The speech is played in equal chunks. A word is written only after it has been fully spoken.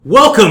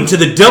Welcome to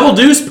the Double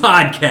Deuce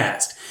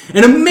Podcast,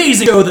 an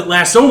amazing show that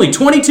lasts only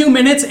 22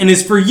 minutes and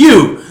is for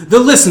you, the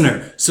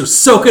listener, so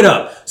soak it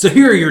up. So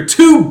here are your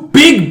two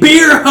big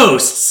beer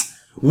hosts,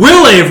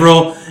 Will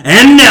Averill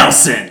and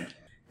Nelson.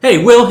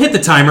 Hey, Will, hit the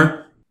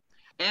timer.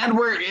 And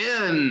we're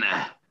in.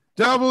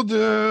 Double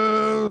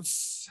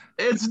Deuce.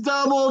 It's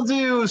Double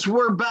Deuce.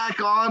 We're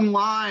back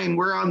online.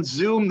 We're on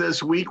Zoom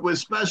this week with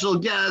special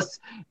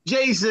guest,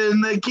 Jason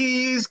the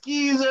Keys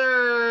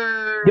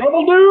Keezer.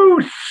 Double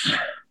Deuce.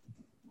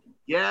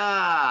 Yeah,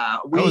 I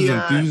was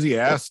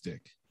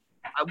enthusiastic.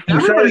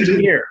 Everybody's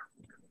here.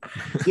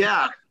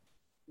 Yeah,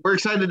 we're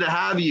excited to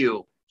have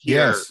you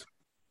here. Yes.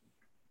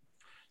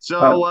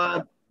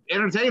 So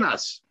entertain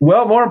us.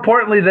 Well, more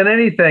importantly than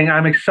anything,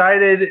 I'm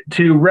excited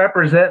to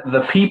represent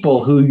the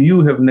people who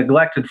you have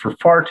neglected for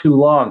far too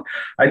long.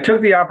 I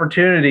took the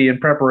opportunity in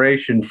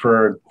preparation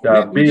for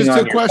we being just on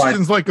took your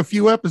questions like a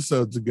few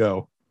episodes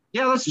ago.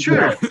 Yeah, that's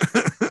true.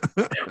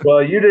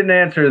 Well, you didn't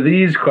answer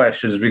these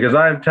questions because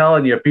I'm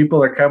telling you,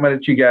 people are coming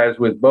at you guys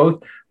with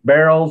both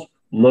barrels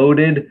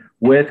loaded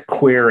with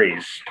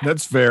queries.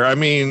 That's fair. I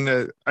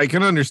mean, I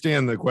can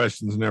understand the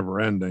questions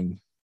never ending.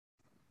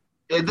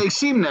 They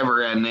seem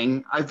never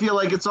ending. I feel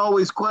like it's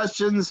always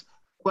questions.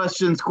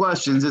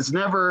 It's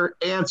never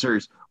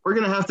answers. We're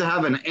going to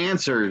have an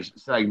answers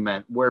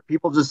segment where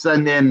people just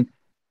send in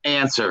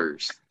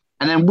answers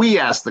and then we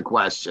ask the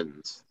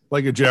questions.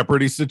 Like a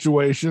Jeopardy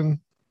situation.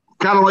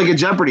 Kind of like a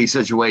Jeopardy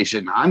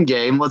situation. I'm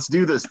game. Let's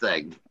do this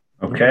thing.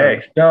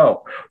 Okay.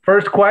 So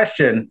first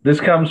question, this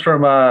comes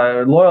from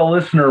a loyal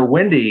listener,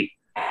 Wendy.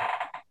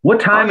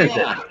 What time is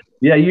it?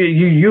 Yeah,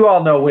 you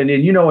all know Wendy,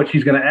 and you know what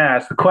she's going to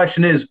ask. The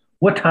question is,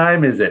 what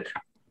time is it?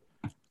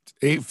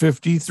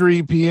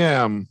 8:53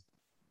 p.m.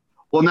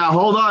 Well, now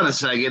hold on a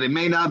second. It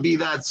may not be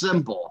that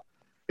simple.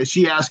 Is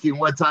she asking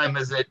what time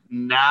is it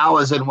now,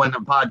 as in when the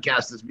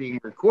podcast is being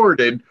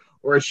recorded,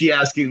 or is she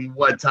asking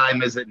what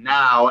time is it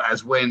now,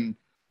 as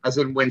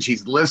in when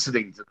she's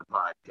listening to the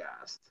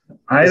podcast?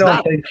 I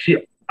don't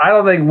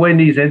think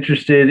Wendy's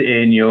interested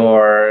in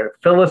your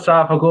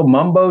philosophical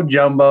mumbo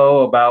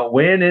jumbo about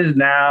when is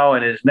now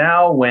and is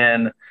now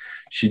when.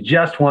 She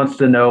just wants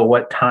to know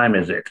what time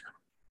is it.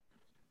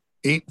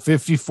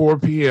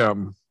 8:54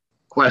 p.m.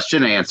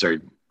 Question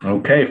answered.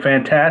 Okay,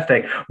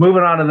 fantastic.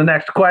 Moving on to the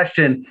next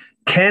question.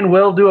 Can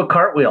Will do a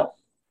cartwheel?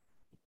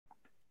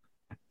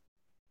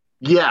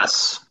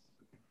 Yes.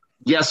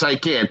 Yes, I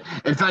can.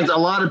 In fact, a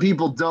lot of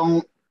people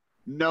don't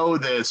know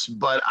this,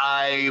 but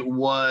I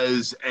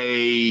was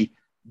a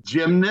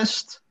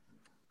gymnast,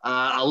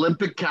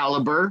 Olympic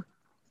caliber,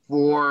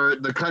 for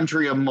the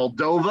country of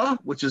Moldova,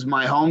 which is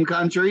my home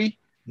country,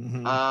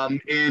 in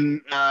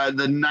the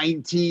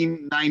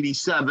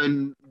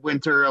 1997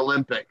 Winter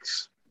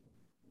Olympics.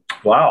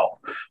 Wow.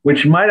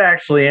 Which might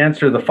actually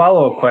answer the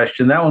follow-up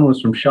question. That one was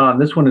from Sean.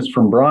 This one is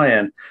from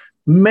Brian.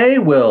 May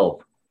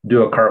Will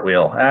do a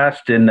cartwheel?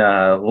 Asked in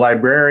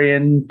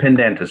librarian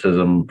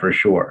pedanticism for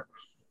sure.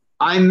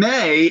 I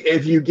may,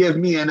 if you give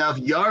me enough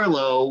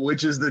Yarlow,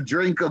 which is the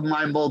drink of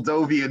my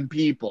Moldovan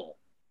people.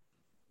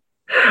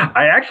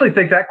 I actually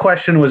think that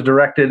question was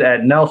directed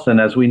at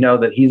Nelson, as we know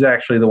that he's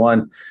actually the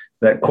one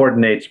that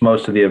coordinates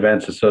most of the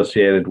events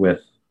associated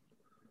with.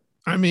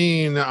 I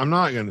mean, I'm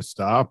not going to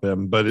stop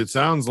him, but it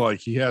sounds like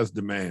he has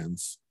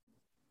demands.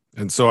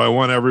 And so I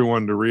want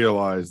everyone to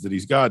realize that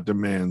he's got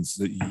demands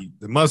that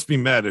must be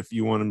met if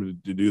you want him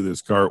to do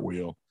this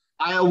cartwheel.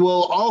 I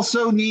will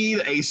also need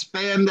a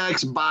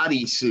spandex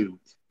bodysuit.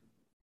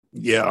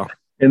 Yeah.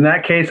 In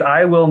that case,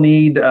 I will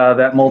need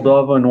that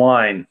Moldovan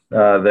wine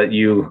that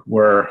you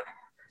were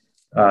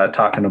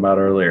talking about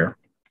earlier.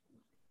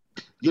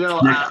 You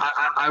know,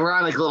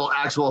 ironic little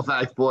actual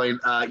fact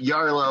point.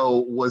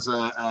 Yarlow was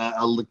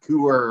a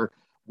liqueur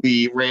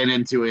we ran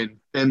into in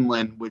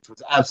Finland, which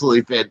was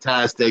absolutely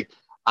fantastic.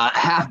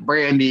 Half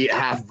brandy,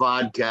 half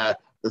vodka.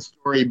 The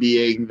story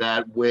being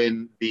that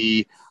when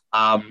the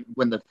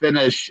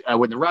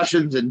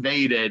Russians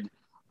invaded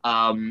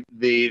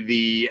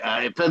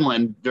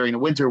Finland during the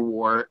Winter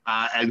War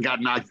and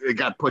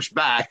got pushed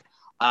back,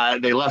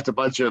 they left a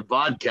bunch of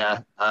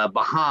vodka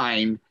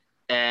behind,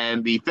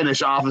 and the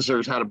Finnish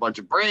officers had a bunch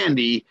of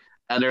brandy,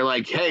 and they're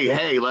like,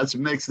 hey, let's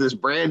mix this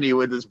brandy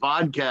with this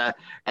vodka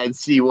and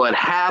see what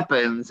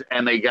happens.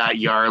 And they got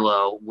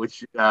Yarlow,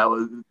 which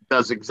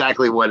does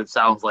exactly what it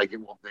sounds like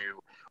it will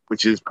do,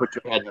 which is put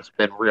your head in a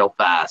spin real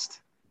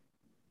fast.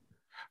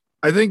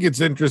 I think it's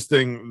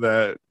interesting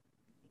that,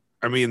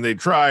 I mean, they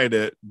tried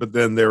it, but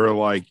then they were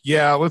like,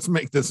 yeah, let's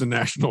make this a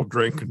national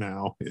drink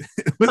now.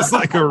 It was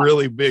like a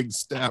really big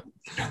step.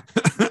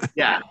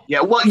 Yeah.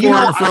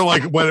 Well, for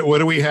like, what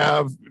do we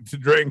have to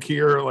drink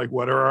here? Like,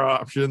 what are our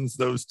options?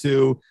 Those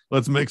two,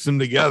 let's mix them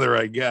together,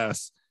 I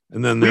guess.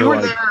 And then we were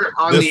like, there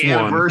on the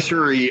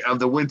anniversary of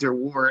the Winter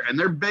War, and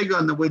they're big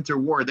on the Winter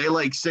War. They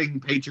like sing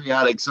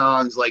patriotic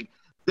songs. Like,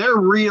 they're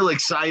real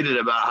excited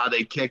about how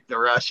they kicked the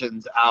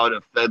Russians out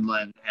of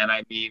Finland. And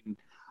I mean,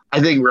 I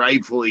think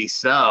rightfully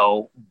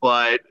so,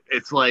 but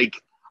it's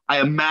like, I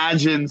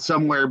imagine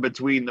somewhere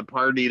between the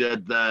party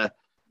that the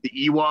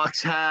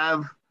Ewoks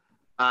have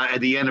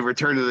at the end of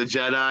Return of the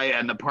Jedi,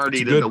 and the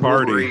party that the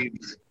party.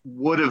 Wolverines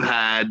would have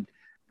had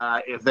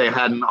if they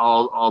hadn't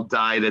all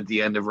died at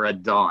the end of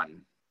Red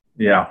Dawn.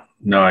 Yeah,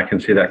 no, I can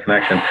see that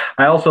connection.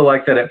 I also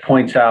like that it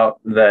points out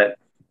that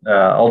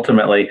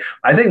ultimately,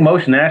 I think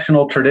most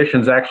national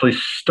traditions actually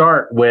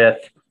start with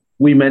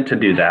 "we meant to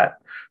do that,"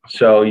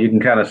 so you can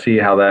kind of see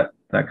how that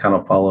kind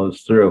of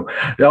follows through.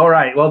 All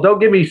right, well, don't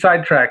get me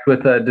sidetracked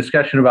with a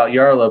discussion about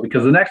Yarlo,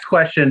 because the next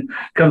question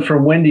comes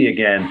from Wendy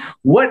again.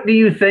 What do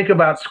you think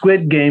about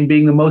Squid Game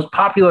being the most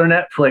popular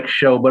Netflix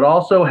show, but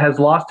also has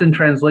lost in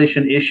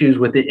translation issues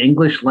with the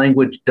English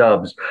language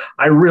dubs?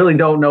 I really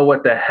don't know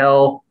what the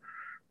hell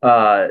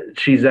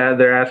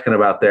they're asking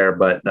about there,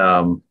 but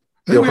I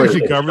think we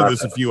actually covered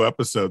this a few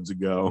episodes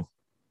ago.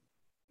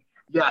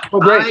 Yeah,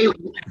 great.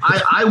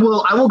 I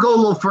will go a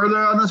little further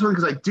on this one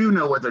because I do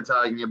know what they're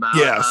talking about.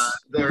 Yes.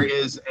 There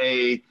is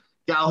a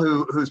gal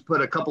who's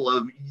put a couple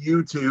of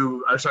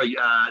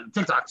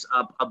TikToks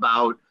up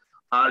about.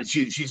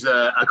 She's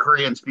a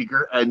Korean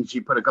speaker, and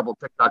she put a couple of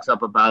TikToks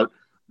up about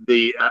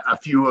a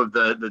few of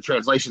the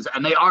translations,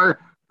 and they are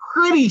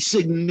pretty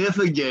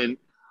significant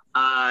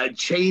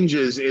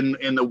changes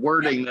in the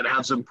wording that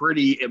have some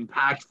pretty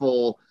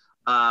impactful.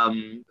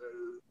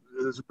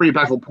 There's pretty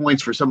impactful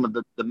points for some of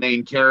the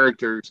main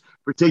characters,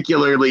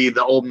 particularly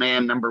the old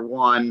man number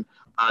one,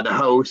 the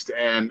host,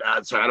 and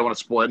sorry, I don't want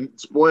to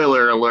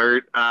spoiler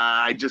alert.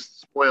 I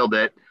just spoiled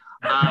it.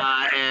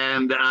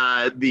 And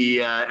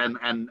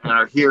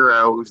our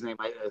hero, whose name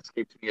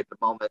escapes me at the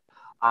moment,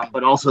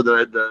 but also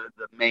the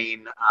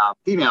main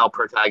female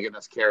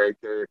protagonist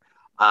character.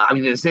 I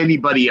mean, is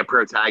anybody a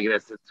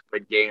protagonist in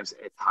Squid Games?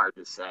 It's hard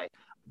to say.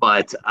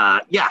 But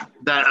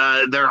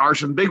there are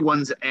some big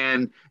ones,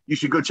 and you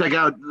should go check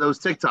out those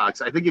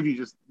TikToks. I think if you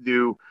just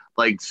do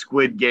like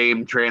Squid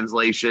Game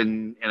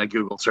translation in a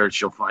Google search,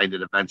 you'll find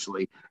it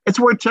eventually. It's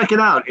worth checking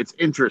out. It's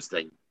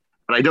interesting,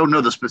 but I don't know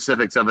the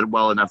specifics of it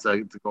well enough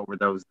to go over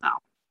those now.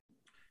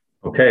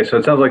 Okay, so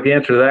it sounds like the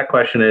answer to that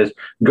question is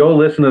go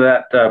listen to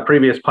that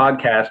previous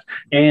podcast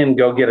and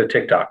go get a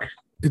TikTok.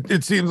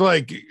 It seems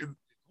like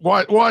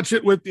watch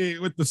it with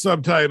the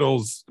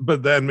subtitles,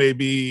 but then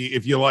maybe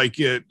if you like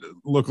it,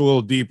 look a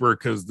little deeper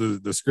because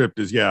the script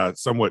is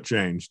somewhat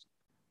changed.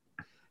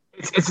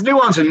 It's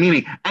nuance and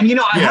meaning, and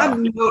I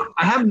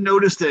have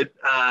noticed it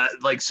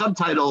like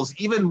subtitles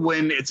even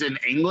when it's in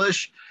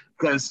English,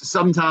 because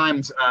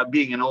sometimes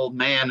being an old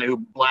man who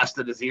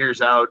blasted his ears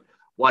out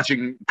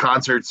watching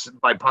concerts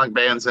by punk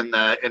bands in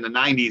the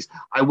 90s,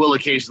 I will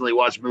occasionally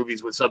watch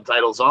movies with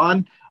subtitles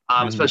on.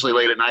 Especially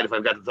late at night if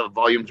I've got the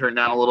volume turned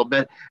down a little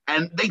bit,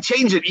 and they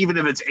change it even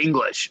if it's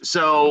English.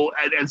 So,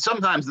 and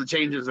sometimes the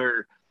changes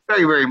are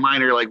very, very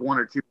minor, like one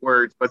or two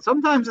words, but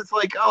sometimes it's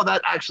like, oh,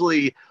 that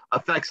actually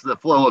affects the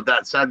flow of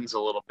that sentence a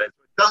little bit.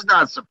 It does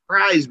not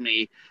surprise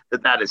me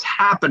that is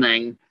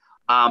happening,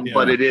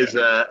 but it is it's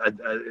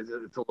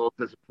a little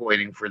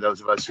disappointing for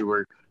those of us who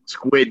are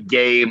Squid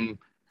Game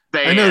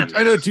fans.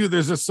 I know too.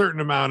 There's a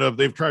certain amount of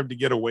they've tried to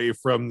get away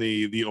from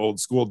the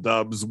old school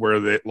dubs where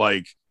they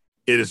like.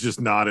 It is just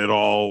not at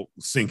all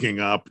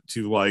syncing up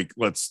to like,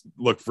 let's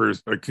look for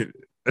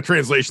a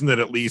translation that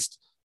at least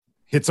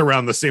hits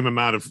around the same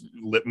amount of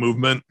lip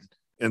movement.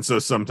 And so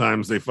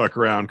sometimes they fuck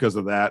around because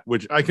of that,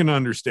 which I can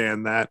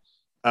understand that.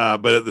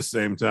 But at the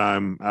same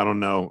time, I don't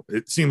know.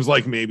 It seems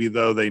like maybe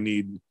though they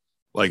need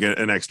like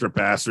an extra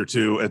pass or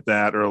two at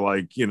that, or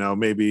like,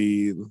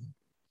 maybe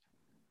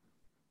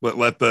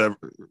let I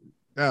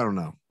don't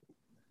know.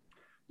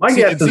 My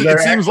guess is it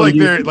seems like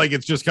they're like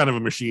it's just kind of a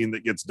machine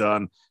that gets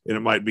done, and it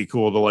might be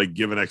cool to like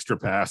give an extra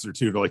pass or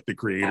two to like the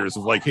creators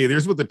of like, hey,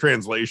 here's what the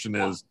translation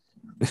is.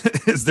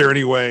 Is there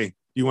any way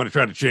you want to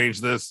try to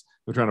change this?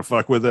 We're trying to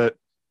fuck with it.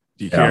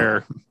 Do you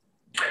care?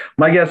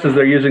 My guess is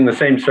they're using the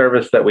same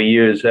service that we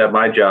use at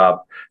my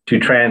job to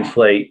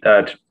translate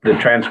the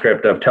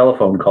transcript of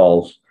telephone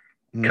calls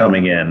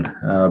coming in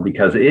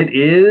because it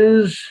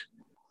is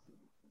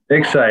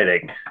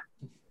exciting.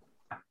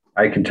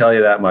 I can tell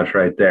you that much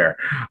right there.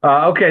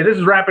 Okay, this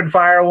is rapid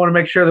fire. I want to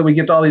make sure that we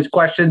get to all these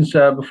questions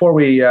before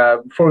we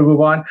move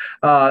on.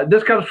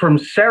 This comes from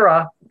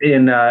Sarah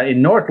in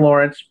North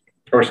Lawrence,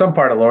 or some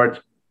part of Lawrence.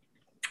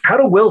 How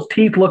do Will's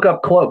teeth look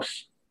up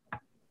close?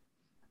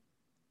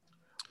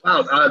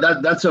 Wow,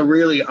 that's a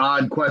really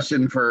odd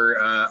question for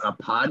a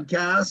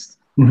podcast.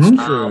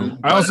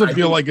 Mm-hmm. I also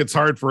feel like it's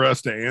hard for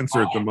us to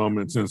answer at the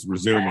moment since we're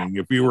Zooming.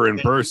 If we were in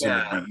person,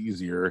 it'd be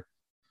easier.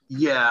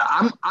 Yeah,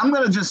 I'm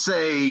gonna just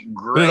say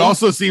great. But it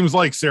also seems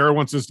like Sarah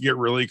wants us to get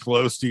really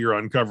close to your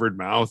uncovered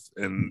mouth,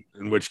 and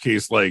in which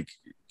case, like,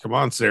 come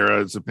on,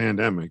 Sarah, it's a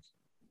pandemic.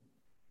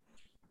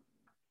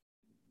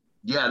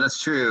 Yeah, that's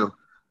true.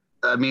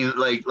 I mean,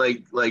 like.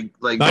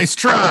 Nice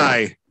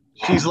try.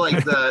 She's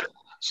like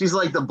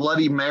the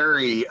Bloody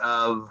Mary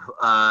of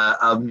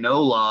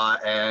NOLA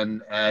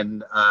and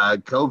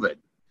COVID.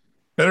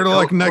 Better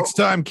luck next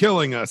time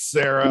killing us,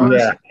 Sarah.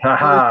 Yeah.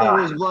 First there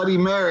was Bloody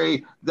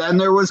Mary, then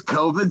there was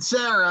COVID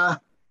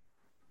Sarah.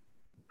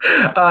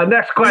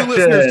 Next question.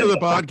 Listeners to the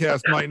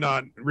podcast might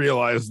not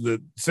realize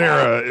that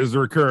Sarah is a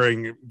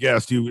recurring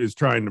guest who is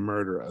trying to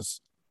murder us.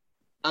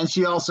 And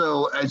she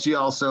also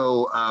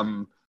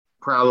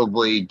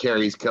probably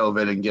carries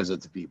COVID and gives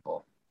it to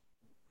people.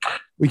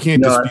 We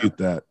can't dispute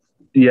that.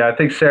 Yeah, I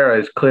think Sarah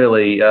is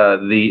clearly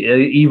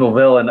the evil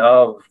villain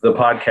of the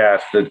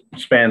podcast that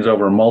spans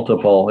over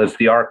multiple. It's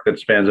the arc that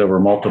spans over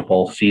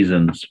multiple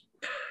seasons.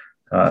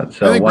 So I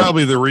think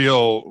probably the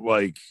real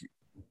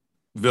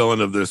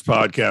villain of this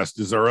podcast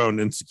is our own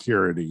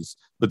insecurities,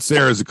 but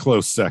Sarah's a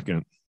close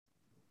second.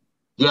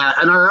 Yeah,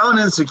 and our own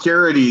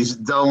insecurities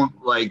don't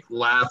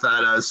laugh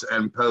at us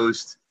and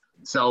post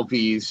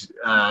selfies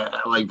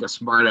like a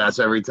smartass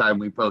every time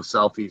we post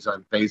selfies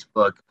on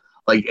Facebook,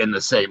 in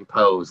the same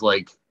pose.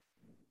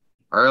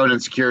 Our own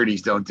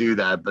insecurities don't do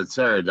that, but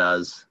Sarah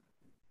does.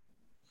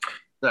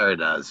 So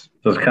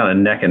it's kind of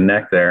neck and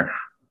neck there.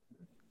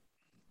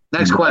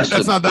 Next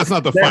question. That's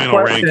not the final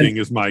ranking,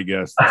 is my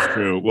guess. That's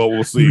true. Well,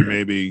 we'll see.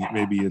 Maybe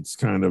it's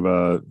kind of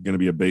going to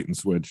be a bait and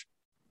switch.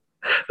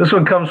 This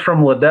one comes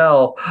from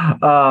Liddell.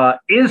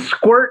 Is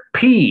squirt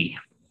pee?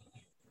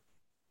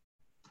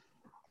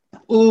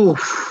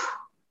 Oof.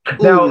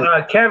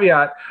 Now,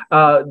 caveat,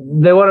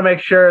 they want to make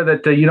sure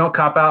that you don't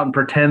cop out and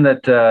pretend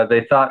that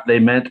they thought they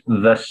meant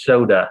the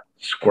soda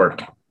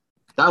squirt.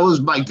 That was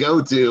my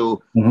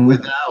go-to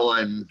with that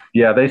one.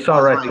 Yeah, they saw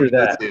right through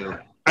that.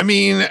 I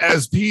mean,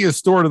 as pee is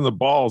stored in the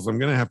balls, I'm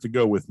going to have to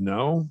go with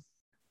no.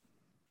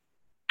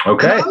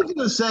 Okay. And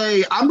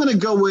I'm going to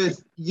go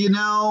with,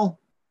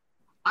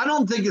 I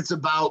don't think it's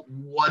about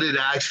what it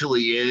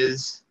actually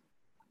is.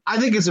 I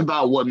think it's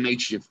about what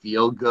makes you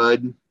feel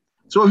good.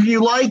 So if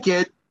you like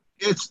it,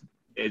 it's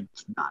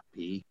not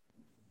pee.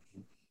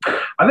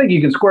 I think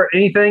you can squirt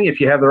anything if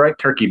you have the right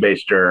turkey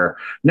baster.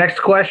 Next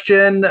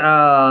question.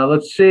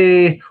 Let's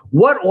see.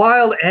 What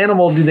wild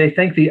animal do they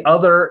think the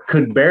other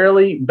could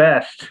barely,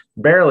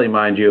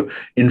 mind you,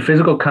 in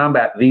physical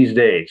combat these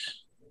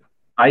days?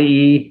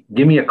 I.e.,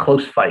 give me a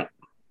close fight.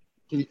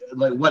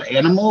 What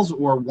animals,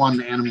 or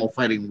one animal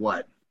fighting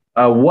what?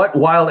 What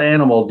wild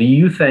animal do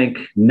you think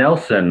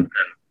Nelson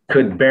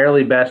could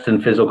barely best in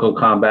physical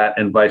combat,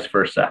 and vice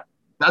versa?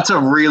 That's a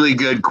really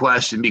good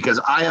question, because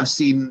I have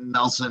seen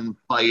Nelson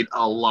fight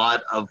a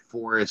lot of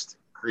forest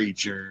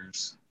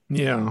creatures.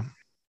 Yeah.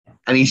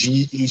 And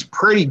he's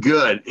pretty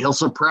good. He'll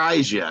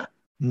surprise you.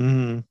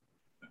 Mm-hmm.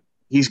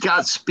 He's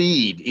got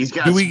speed.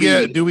 Do we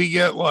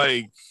get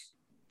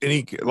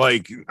any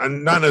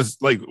not as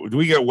do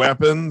we get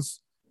weapons?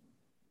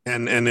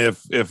 And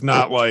if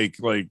not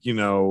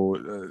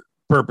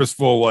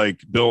purposeful,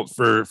 built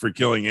for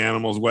killing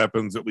animals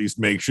weapons, at least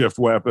makeshift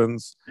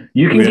weapons.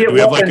 You can do we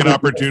have an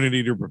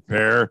opportunity to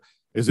prepare?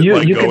 Is it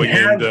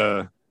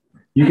into?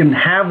 You can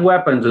have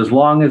weapons as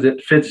long as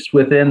it fits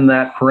within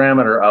that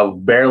parameter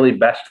of barely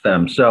best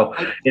them. So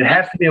it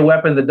has to be a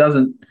weapon that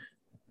doesn't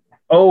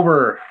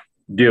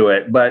overdo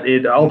it, but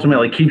it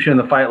ultimately keeps you in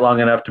the fight long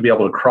enough to be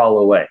able to crawl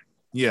away.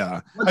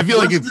 Yeah, I feel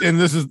like it's, and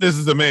this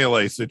is a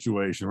melee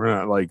situation.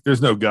 We're not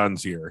there's no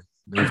guns here.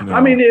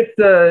 I mean, if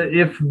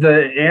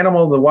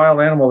the wild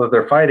animal that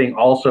they're fighting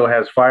also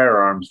has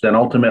firearms, then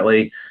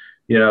ultimately,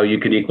 you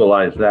could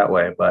equalize that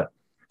way. But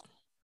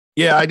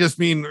yeah, I just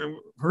mean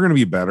we're going to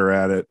be better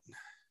at it.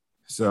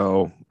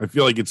 So I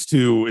feel like it's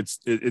going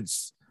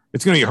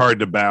to be hard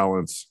to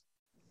balance.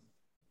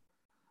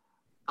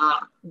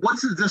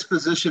 What's the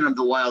disposition of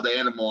the wild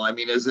animal? I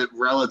mean, is it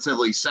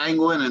relatively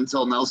sanguine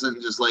until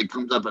Nelson just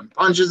comes up and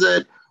punches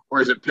it?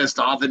 Or is it pissed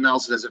off at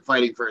Nelson? Is it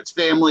fighting for its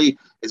family?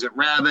 Is it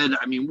rabid?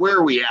 I mean, where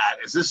are we at?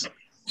 Is this?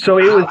 So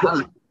it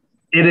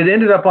had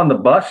ended up on the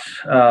bus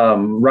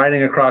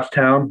riding across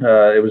town.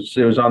 It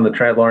was on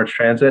the Lawrence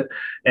Transit,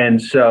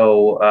 and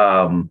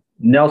so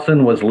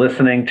Nelson was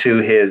listening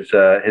to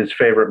his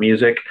favorite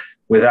music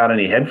without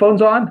any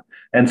headphones on,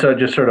 and so it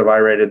just sort of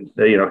irated,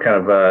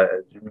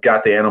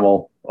 got the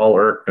animal all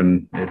irked,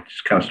 and it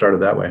just kind of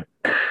started that way.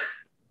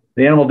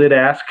 The animal did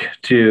ask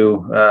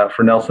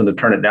for Nelson to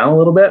turn it down a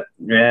little bit,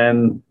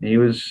 and he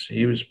was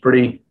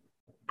pretty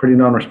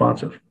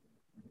non-responsive.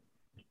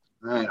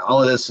 All right,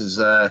 all of this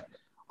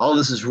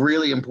is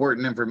really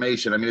important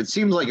information. I mean, it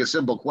seems like a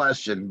simple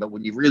question, but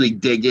when you really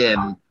dig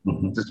in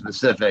to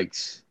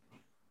specifics,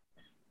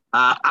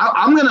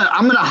 I'm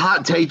gonna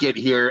hot take it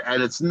here,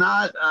 and it's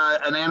not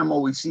an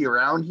animal we see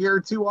around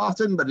here too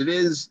often, but it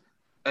is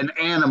an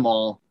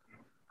animal.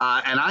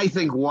 And I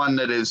think one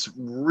that is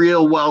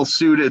real well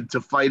suited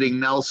to fighting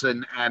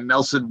Nelson, and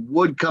Nelson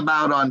would come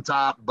out on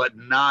top, but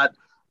not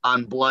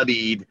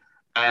unbloodied.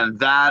 And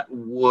that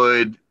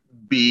would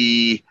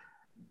be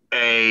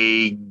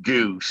a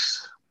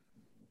goose.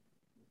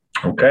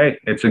 Okay,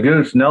 it's a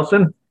goose.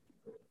 Nelson?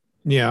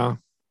 Yeah.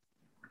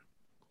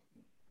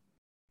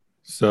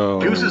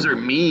 So gooses are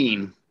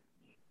mean.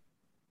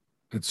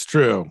 It's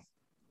true.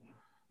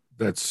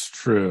 That's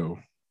true.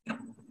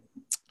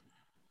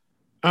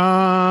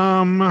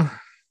 I mean,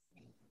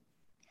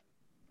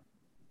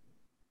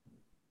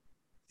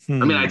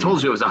 I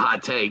told you it was a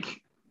hot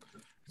take.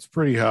 It's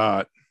pretty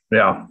hot.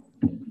 Yeah.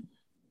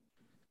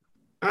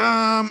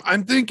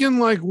 I'm thinking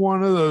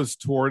one of those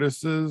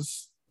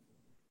tortoises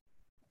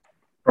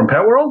from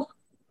Pet World.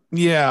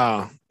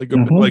 Yeah, like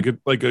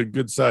a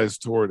good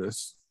sized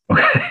tortoise.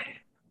 Okay.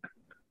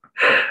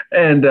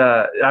 And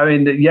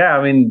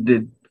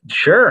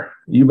sure,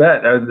 you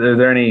bet. Are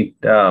there any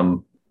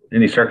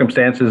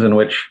circumstances in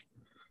which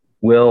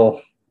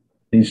Will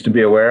needs to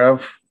be aware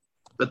of?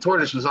 The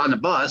tortoise was on the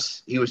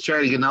bus. He was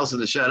trying to get Nelson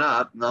to shut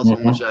up.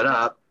 Nelson won't shut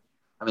up.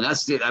 I mean,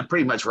 that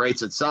pretty much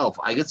writes itself.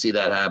 I could see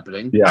that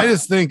happening. Yeah. I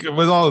just think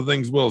with all the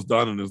things Will's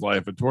done in his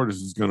life, a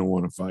tortoise is going to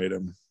want to fight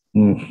him.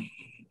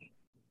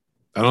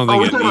 I don't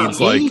think it needs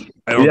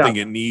think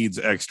it needs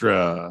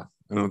extra.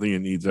 I don't think it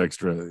needs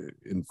extra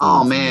influence.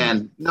 Oh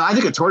man, no! I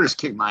think a tortoise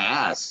kicked my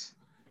ass.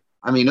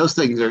 I mean, those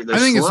things are.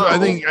 I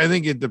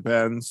think it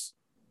depends.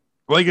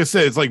 Like I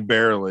said, it's like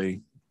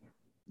barely.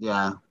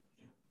 Yeah.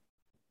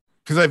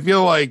 Because I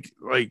feel like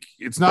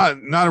it's not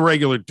a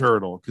regular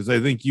turtle. Because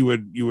I think you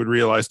would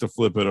realize to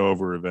flip it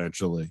over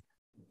eventually,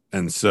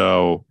 and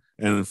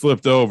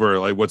flipped over.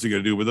 Like, what's it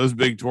gonna do with those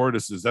big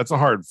tortoises? That's a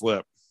hard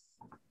flip.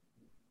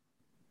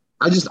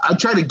 I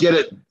try to get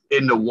it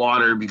in the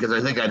water because I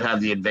think I'd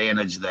have the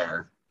advantage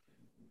there.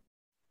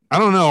 I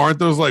don't know. Aren't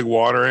those like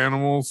water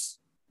animals?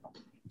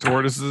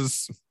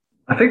 Tortoises?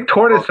 I think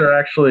tortoises are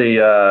actually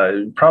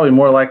probably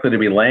more likely to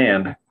be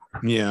land.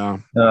 Yeah.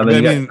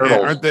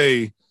 Aren't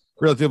they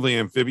relatively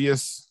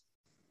amphibious?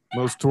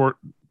 Most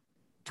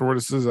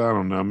tortoises? I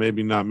don't know.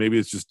 Maybe not. Maybe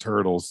it's just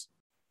turtles.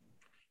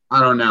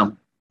 I don't know.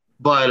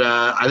 But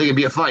I think it'd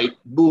be a fight.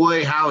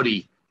 Boy,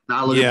 howdy.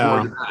 Not looking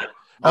forward to that.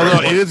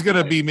 Although it is going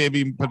to be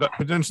maybe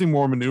potentially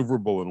more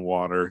maneuverable in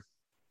water.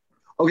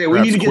 Okay,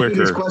 we need to get through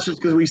these questions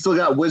because we still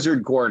got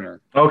Wizard Corner.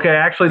 Okay,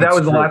 actually, that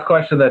was the last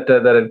question that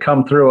had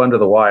come through under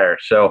the wire.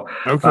 So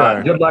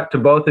good luck to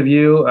both of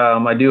you.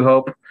 I do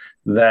hope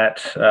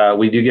that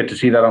we do get to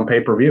see that on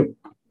pay-per-view.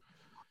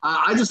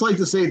 I just like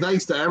to say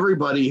thanks to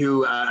everybody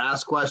who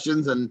asked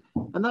questions. And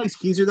thanks,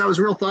 Keezer. That was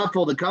real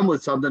thoughtful to come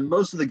with something.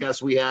 Most of the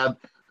guests we have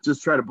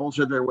just try to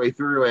bullshit their way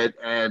through it.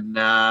 And,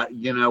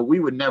 we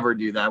would never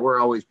do that. We're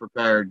always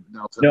prepared,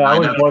 Nelson. No, I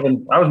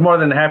was more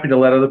than happy to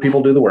let other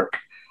people do the work.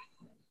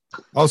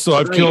 Also,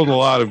 I've killed a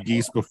lot of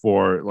geese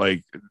before.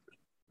 Like,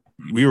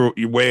 we were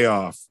way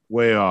off.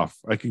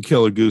 I can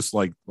kill a goose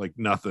like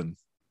nothing.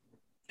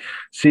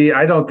 See,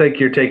 I don't think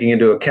you're taking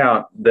into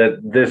account that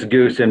this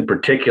goose in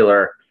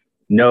particular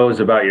knows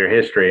about your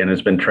history and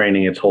has been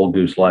training its whole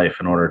goose life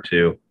in order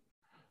to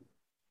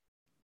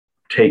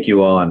take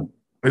you on.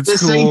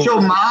 This ain't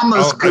your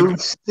mama's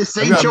goose. This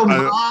ain't your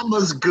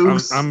mama's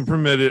goose. I'm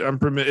permitted.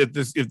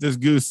 If this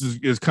goose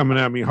is coming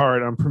at me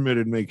hard, I'm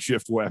permitted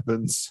makeshift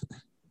weapons.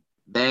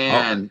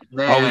 Man.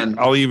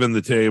 I'll even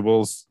the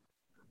tables.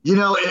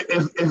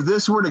 If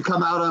this were to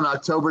come out on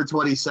October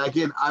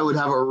 22nd, I would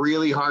have a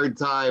really hard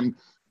time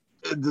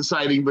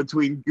deciding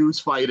between Goose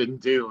Fight and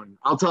Dune.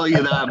 I'll tell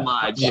you that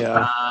much.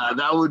 Yeah.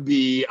 That would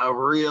be a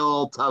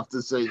real tough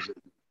decision.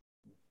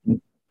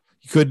 You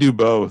could do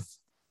both.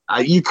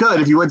 You could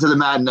if you went to the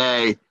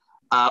matinee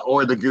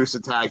or the goose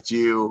attacked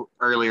you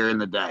earlier in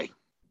the day.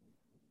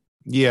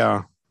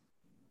 Yeah.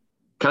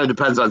 Kind of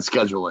depends on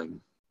scheduling.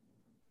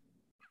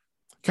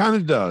 Kind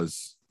of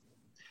does.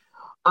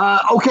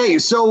 Okay,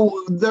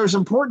 so there's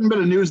an important bit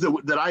of news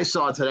that I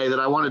saw today that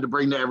I wanted to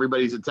bring to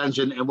everybody's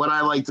attention, and what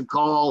I like to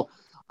call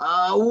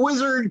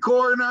Wizard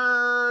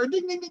Corner.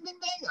 Ding, ding, ding, ding,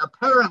 ding.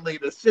 Apparently,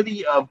 the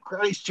city of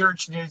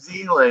Christchurch, New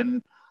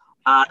Zealand,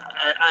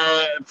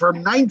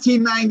 from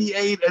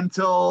 1998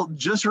 until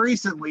just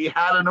recently,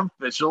 had an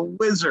official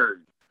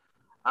wizard.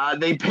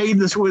 They paid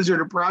this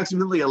wizard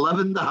approximately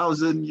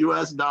 $11,000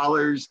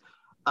 US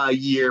a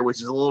year,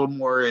 which is a little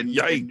more in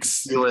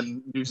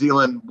New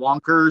Zealand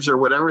wonkers or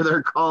whatever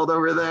they're called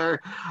over there.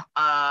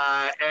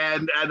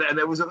 And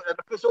it was an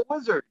official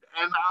wizard.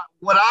 And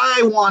what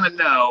I want to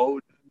know,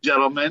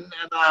 gentlemen,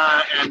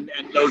 and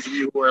those of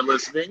you who are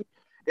listening,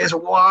 is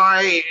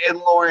why in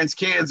Lawrence,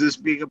 Kansas,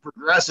 being a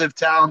progressive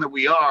town that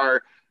we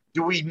are,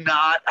 do we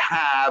not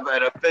have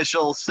an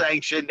official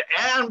sanctioned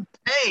and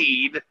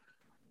paid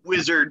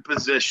wizard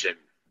position?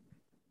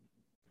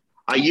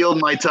 I yield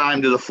my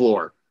time to the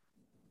floor.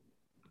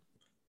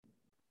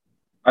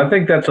 I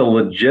think that's a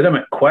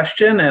legitimate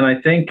question, and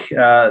I think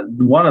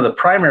one of the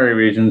primary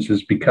reasons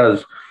is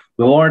because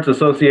the Lawrence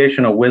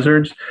Association of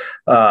Wizards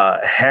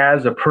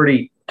has a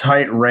pretty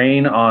tight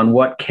rein on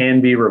what can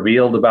be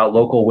revealed about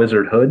local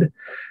wizardhood.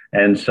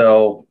 And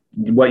so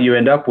what you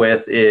end up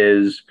with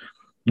is,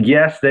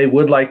 yes, they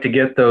would like to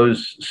get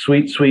those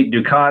sweet, sweet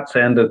ducats,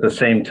 and at the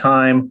same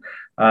time,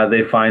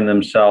 they find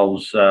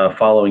themselves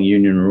following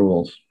union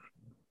rules.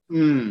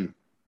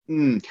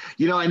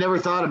 I never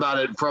thought about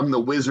it from the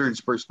Wizards'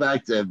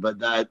 perspective, but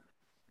that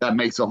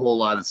makes a whole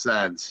lot of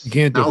sense. You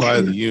can't defy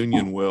the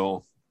union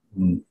will.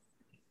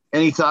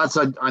 Any thoughts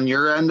on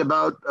your end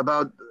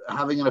about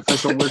having an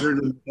official wizard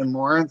in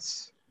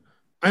Lawrence?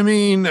 I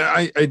mean,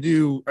 I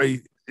do.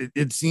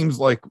 It seems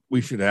like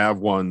we should have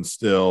one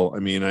still. I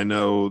mean, I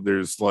know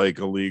there's like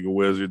a League of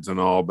Wizards and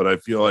all, but I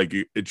feel like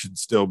it should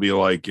still be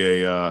like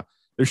a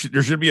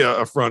there should be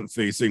a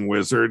front-facing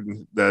wizard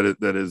that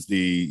is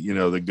the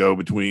the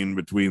go-between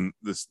between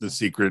the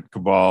secret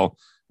cabal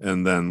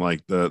and then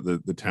like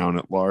the town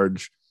at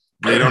large.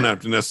 They don't have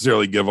to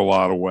necessarily give a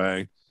lot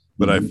away,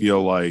 but I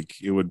feel like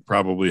it would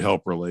probably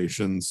help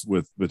relations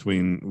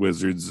between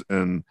wizards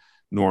and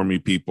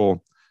normie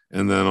people.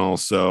 And then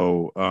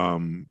also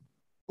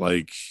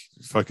like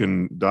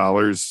fucking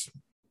dollars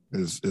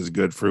is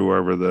good for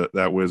whoever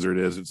that wizard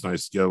is. It's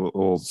nice to get a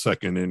little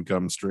second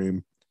income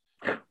stream.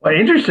 Well,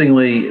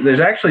 interestingly, there's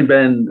actually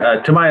been,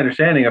 to my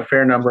understanding, a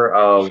fair number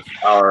of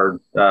our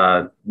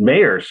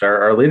mayors,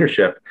 our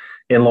leadership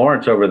in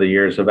Lawrence over the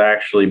years have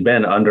actually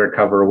been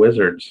undercover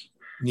wizards.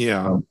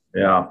 Yeah.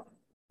 Yeah.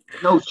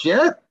 No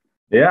shit.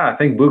 Yeah, I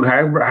think Boog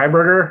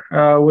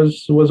Heiberger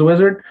was a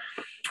wizard,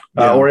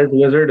 or is a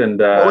wizard, and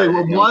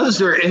wait,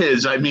 was or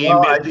is? I mean,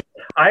 well,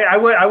 I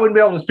wouldn't be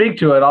able to speak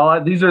to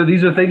it. These are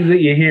things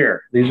that you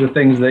hear. These are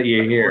things that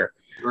you hear.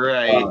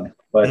 Right.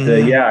 But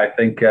yeah, I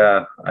think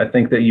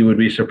that you would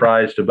be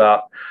surprised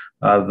about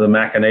the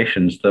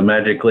machinations, the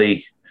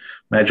magically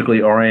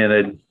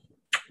oriented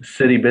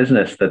city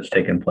business that's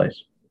taken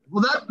place.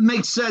 Well, that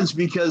makes sense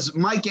because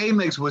Mike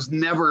Amix was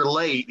never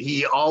late.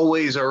 He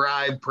always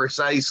arrived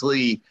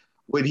precisely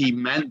when he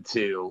meant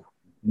to.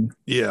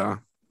 Yeah.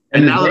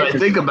 And now that I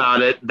think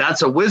about it,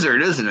 that's a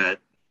wizard, isn't it?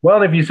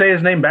 Well, if you say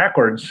his name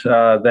backwards,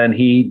 then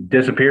he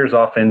disappears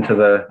off into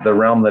the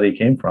realm that he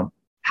came from.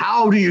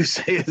 How do you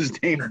say his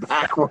name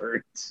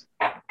backwards?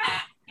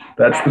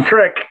 That's the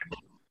trick.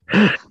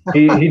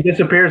 He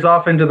disappears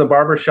off into the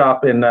barber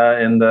shop in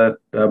the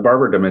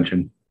barber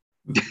dimension.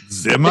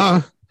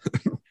 Zima?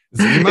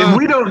 If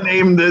we don't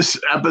name this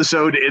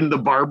episode In the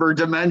Barber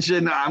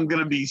Dimension, I'm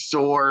going to be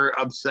sore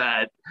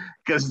upset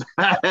because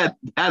that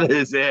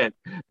is it.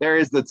 There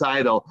is the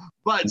title.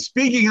 But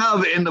speaking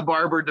of In the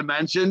Barber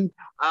Dimension,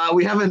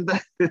 we haven't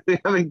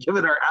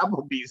given our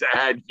Applebee's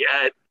ad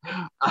yet.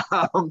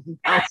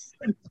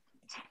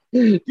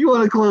 Do you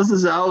want to close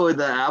this out with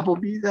the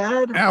Applebee's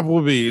ad?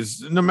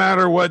 Applebee's, no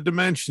matter what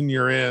dimension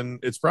you're in,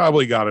 it's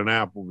probably got an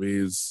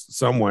Applebee's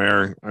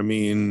somewhere. I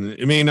mean,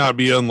 it may not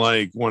be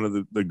unlike one of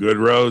the good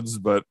roads,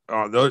 but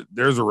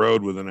there's a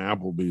road with an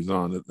Applebee's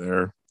on it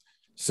there.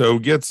 So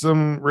get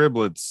some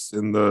riblets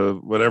in the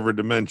whatever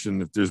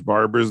dimension. If there's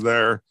barbers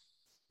there,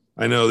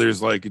 I know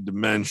there's like a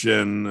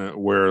dimension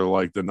where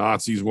like the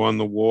Nazis won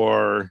the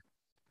war.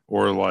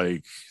 Or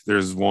like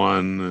there's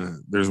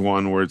one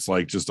where it's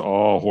like just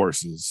all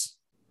horses,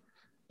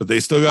 but they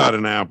still got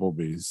an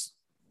Applebee's.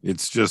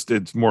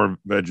 It's more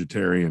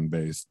vegetarian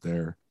based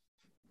there.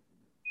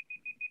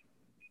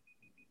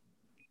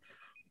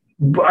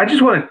 I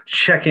just want to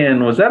check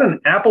in. Was that an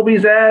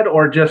Applebee's ad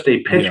or just a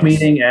pitch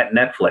meeting at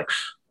Netflix?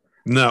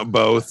 No,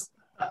 both.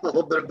 A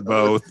little bit of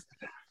both.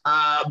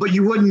 But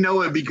you wouldn't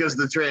know it because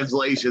the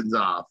translation's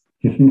off.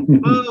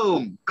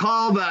 Boom!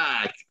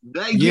 Callback.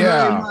 Thank you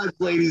very much,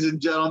 ladies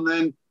and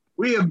gentlemen.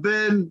 We have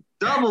been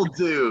Double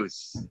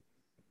Deuce.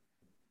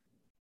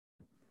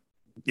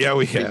 Yeah,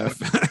 we have.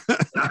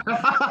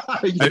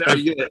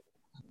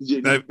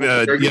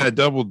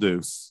 Double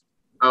Deuce.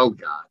 Oh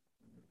God.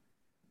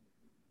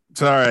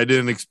 Sorry, I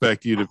didn't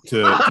expect you to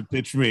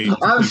pitch me.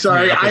 I'm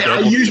sorry.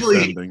 I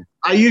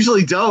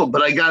usually don't,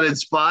 but I got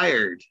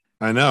inspired.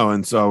 I know,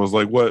 and so I was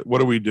like, "What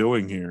are we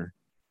doing here?"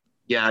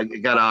 Yeah,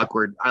 it got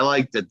awkward. I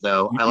liked it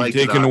though. I liked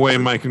taking away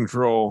my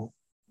control.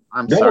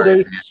 I'm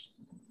sorry. Man.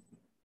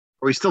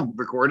 Are we still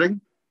recording?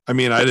 I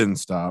mean, I didn't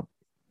stop.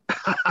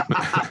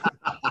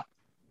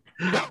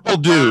 Double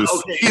Deuce.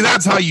 Okay. See,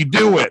 that's how you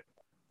do it.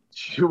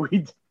 Should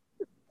we?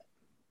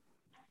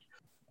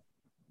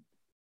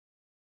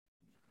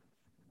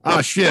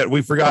 Oh shit!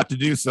 We forgot to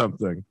do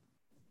something.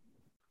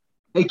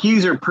 Hey,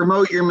 Keezer,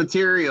 promote your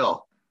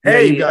material.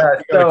 Hey, you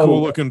got a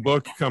cool looking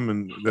book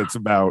coming. That's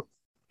about.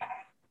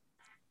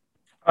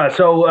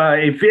 So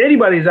if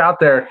anybody's out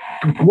there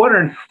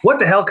wondering what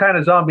the hell kind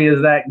of zombie is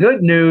that,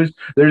 good news.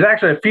 There's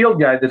actually a field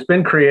guide that's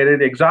been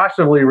created,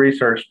 exhaustively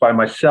researched by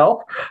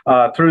myself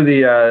through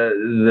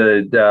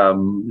the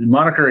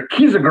moniker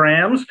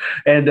Keezograms.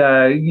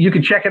 And you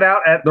can check it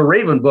out at the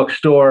Raven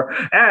Bookstore,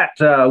 at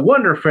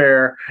Wonder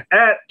Fair,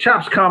 at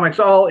Chops Comics,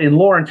 all in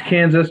Lawrence,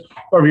 Kansas.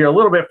 Or if you're a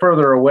little bit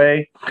further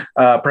away,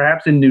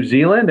 perhaps in New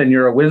Zealand, and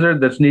you're a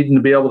wizard that's needing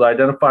to be able to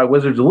identify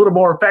wizards a little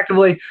more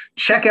effectively,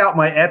 check out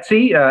my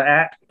Etsy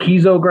at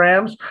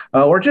Keezograms,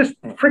 or just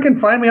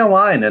freaking find me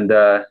online and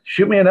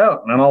shoot me a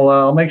note, and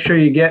I'll make sure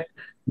you get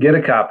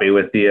a copy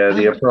with the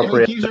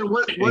appropriate. Hey, Keezer,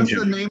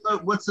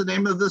 what's the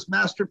name of this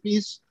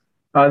masterpiece?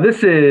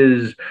 This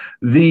is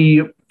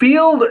the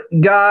Field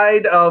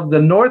Guide of the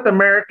North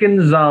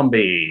American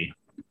Zombie.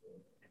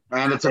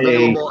 And it's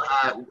available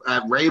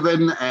at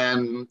Raven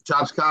and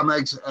Chops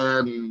Comics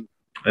and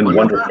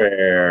Wonder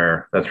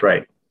Fair. That's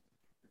right.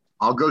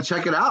 I'll go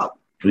check it out.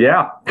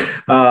 Yeah.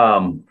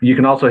 You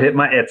can also hit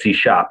my Etsy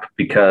shop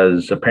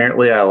because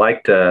apparently I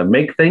like to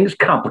make things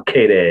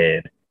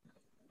complicated.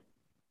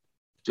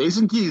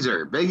 Jason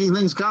Keezer, making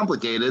things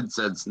complicated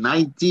since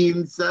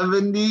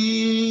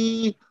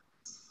 1976.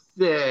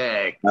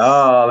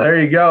 Oh, there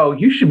you go.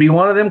 You should be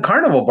one of them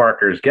carnival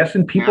barkers,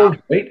 guessing people's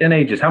weight and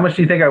ages. How much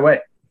do you think I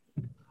weigh?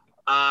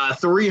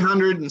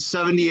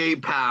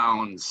 378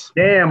 pounds.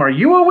 Damn, are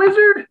you a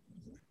wizard?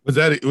 Was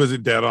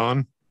it dead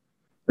on?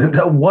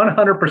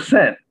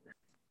 100%.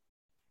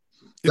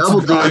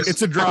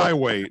 It's a dry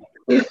weight.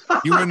 You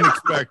wouldn't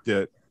expect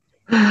it.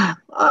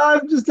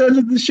 I've just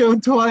ended the show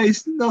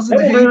twice. Nelson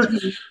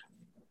hates me.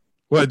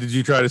 What did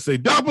you try to say?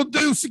 Double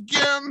deuce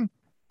again?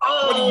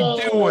 What are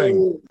you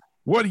doing?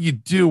 What are you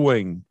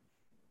doing?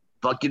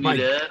 Fucking you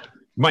dead.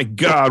 My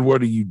God,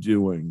 what are you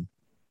doing?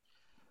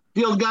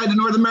 Field Guide to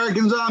North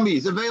American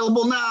Zombies,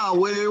 available now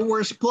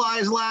where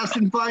supplies last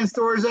in fine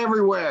stores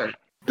everywhere.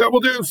 Double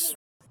deuce.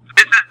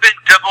 This has been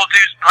Double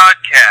Deuce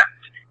Podcast.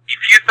 If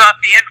you thought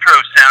the intro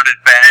sounded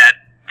bad,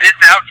 this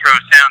outro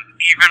sounds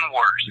even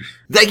worse.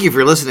 Thank you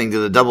for listening to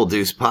the Double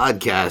Deuce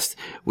Podcast.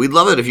 We'd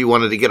love it if you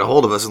wanted to get a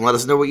hold of us and let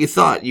us know what you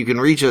thought. You can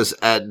reach us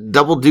at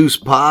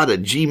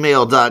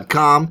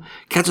doubledeucepod@gmail.com.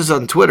 Catch us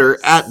on Twitter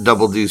at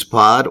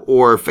doubledeucepod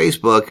or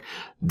Facebook,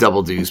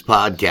 Double Deuce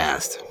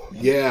Podcast.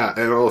 Yeah,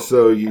 and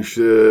also you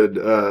should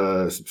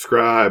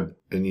subscribe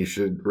and you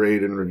should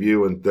rate and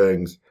review and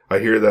things. I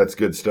hear that's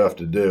good stuff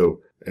to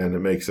do, and it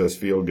makes us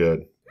feel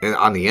good. And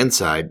on the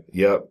inside.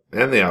 Yep,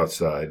 and the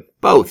outside.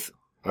 Both.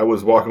 I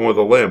was walking with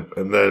a limp,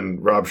 and then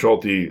Rob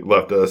Schulte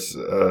left us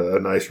a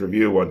nice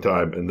review one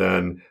time, and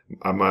then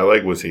my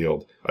leg was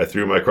healed. I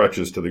threw my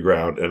crutches to the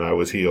ground, and I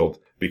was healed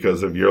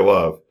because of your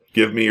love.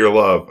 Give me your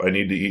love. I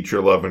need to eat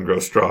your love and grow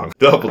strong.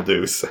 Double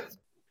deuce.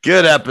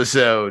 Good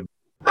episode.